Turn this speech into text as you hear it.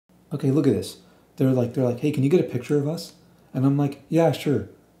okay, look at this. They're like, hey, can you get a picture of us? And I'm like, yeah, sure.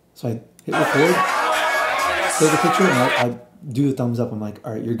 So I hit record, take a picture, and I do a thumbs up. I'm like,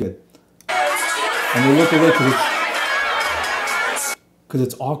 all right, you're good. And they look away because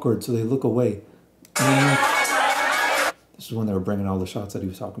it's awkward, so they look away. And I'm like, this is when they were bringing all the shots that he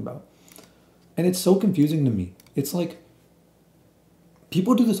was talking about. And it's so confusing to me. It's like,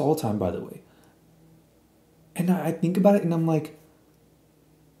 people do this all the time, by the way. And I think about it and I'm like,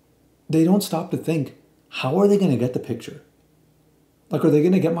 they don't stop to think, how are they going to get the picture? Like, are they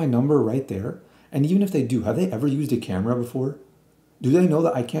going to get my number right there? And even if they do, have they ever used a camera before? Do they know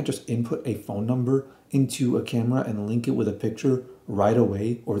that I can't just input a phone number into a camera and link it with a picture right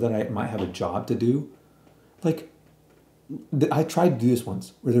away, or that I might have a job to do? Like, I tried to do this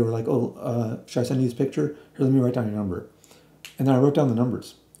once where they were like, oh, should I send you this picture? Here, let me write down your number. And then I wrote down the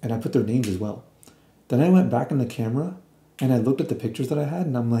numbers and I put their names as well. Then I went back in the camera and I looked at the pictures that I had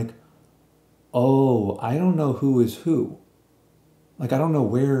and I'm like, oh, I don't know who is who. Like, I don't know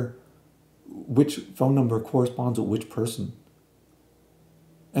which phone number corresponds with which person.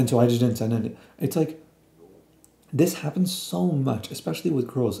 And so I just didn't send any. It's like, this happens so much, especially with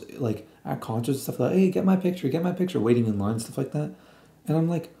girls, like at concerts and stuff like, hey, get my picture, waiting in line, stuff like that. And I'm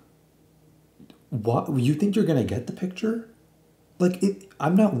like, what? You think you're going to get the picture? Like,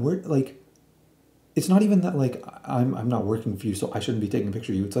 I'm not worried, like, it's not even that, like, I'm not working for you, so I shouldn't be taking a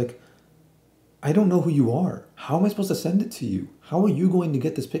picture of you. It's like, I don't know who you are. How am I supposed to send it to you? How are you going to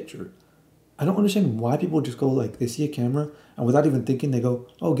get this picture? I don't understand why people just go, like, they see a camera, and without even thinking, they go,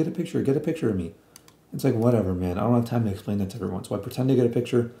 oh, get a picture of me. It's like, whatever, man. I don't have time to explain that to everyone. So I pretend to get a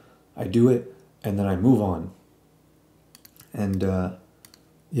picture, I do it, and then I move on. And,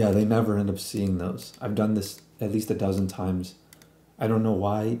 yeah, they never end up seeing those. I've done this at least a dozen times. I don't know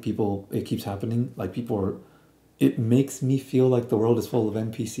why it keeps happening. Like, it makes me feel like the world is full of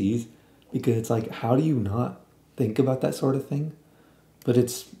NPCs, because it's like, how do you not think about that sort of thing? But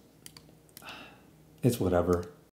it's whatever.